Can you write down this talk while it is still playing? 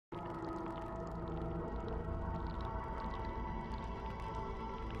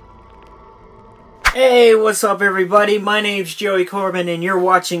Hey, what's up everybody? My name's Joey Corbin and you're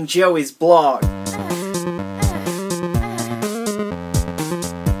watching Joey's Blog.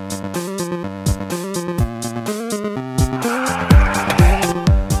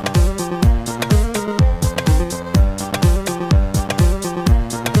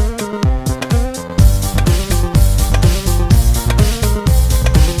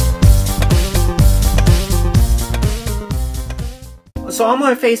 So on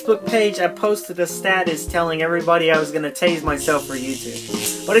my Facebook page, I posted a status telling everybody I was going to tase myself for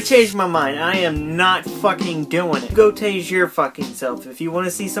YouTube. But I changed my mind. I am not fucking doing it. Go tase your fucking self. If you want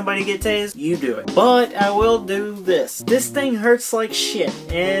to see somebody get tased, you do it. But I will do this. This thing hurts like shit.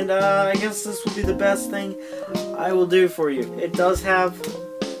 And I guess this will be the best thing I will do for you. It does have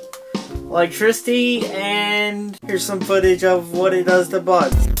electricity, and here's some footage of what it does to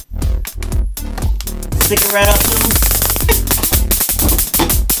bugs. Stick it right up to them.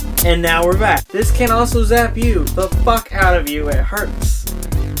 And now we're back. This can also zap you the fuck out of you. It hurts.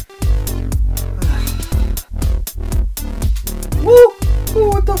 Woo!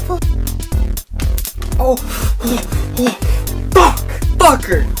 Oh, what the fuck? Oh, fuck!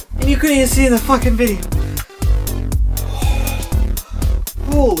 Fucker! And you couldn't even see in the fucking video.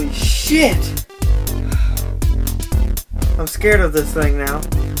 Holy shit! I'm scared of this thing now.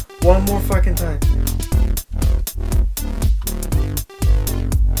 One more fucking time.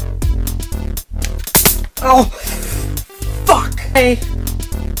 Oh, fuck! Hey,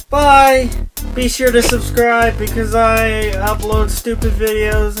 bye! Be sure to subscribe because I upload stupid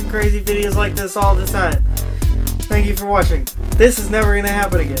videos and crazy videos like this all the time. Thank you for watching. This is never gonna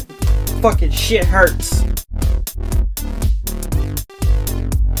happen again. Fucking shit hurts.